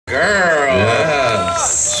Girl.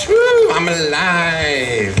 Yes. Woo, I'm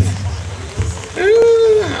alive.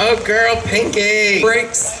 Ooh, oh, girl, Pinky.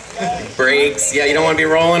 Brakes. Brakes. Yeah, you don't want to be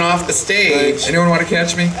rolling off the stage. Right. Anyone want to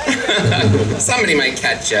catch me? Somebody might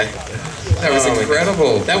catch you. That was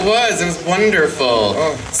incredible. That was. It was wonderful.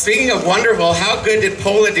 Oh. Speaking of wonderful, how good did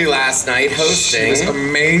Paula do last night hosting? She was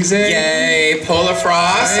amazing. Yay, Paula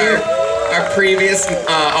Frost, our previous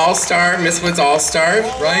All-Star, Miss Woods All-Star,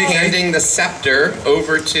 Right. handing the scepter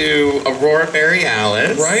over to Aurora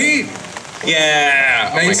Borealis. Right?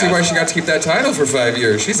 Yeah. Now you see why she got to keep that title for 5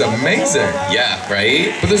 years. She's amazing. Yeah,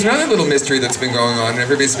 right? But there's another little mystery that's been going on and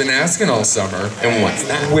everybody's been asking all summer. And what's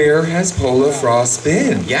that? Where has Paula Frost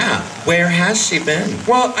been? Yeah, where has she been?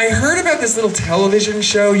 Well, I heard about this little television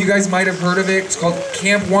show. You guys might have heard of it. It's called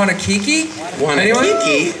Camp Wanakiki.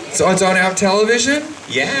 Wanakiki? So it's on Out Television.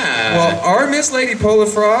 Yeah. Well, our Miss Lady Paula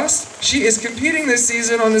Frost, she is competing this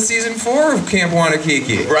season on the season 4 of Camp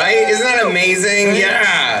Wanakiki. Right? Isn't that amazing? Right?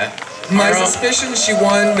 Yeah. My suspicion she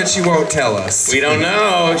won, but she won't tell us. We don't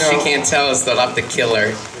know. She can't tell us. They'll have to kill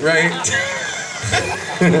her. Right?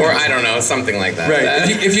 Or I don't know, something like that. Right.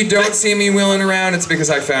 If you don't see me wheeling around, it's because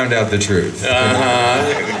I found out the truth.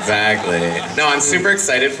 Exactly. No, I'm super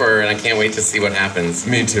excited for her, and I can't wait to see what happens.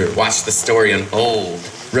 Me too. Watch the story unfold.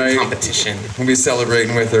 Right. Competition. We'll be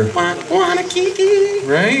celebrating with her. Wanna kiki?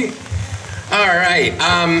 Right? All right.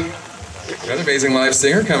 Another amazing live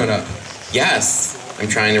singer coming up. Yes. I'm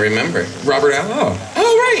trying to remember. Robert Outlaw.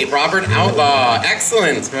 Oh, right. Robert Outlaw.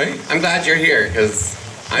 Excellent. Right? I'm glad you're here, because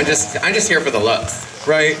I'm just here for the looks.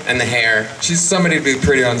 Right. And the hair. She's somebody to be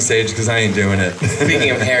pretty on stage because I ain't doing it. Speaking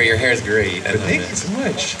of hair, your hair's great. I love Thank it. you so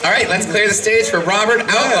much. All right, let's clear the stage for Robert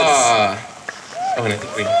Outlaw. Oh, and I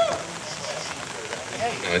think we...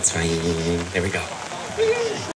 No, it's fine. There we go.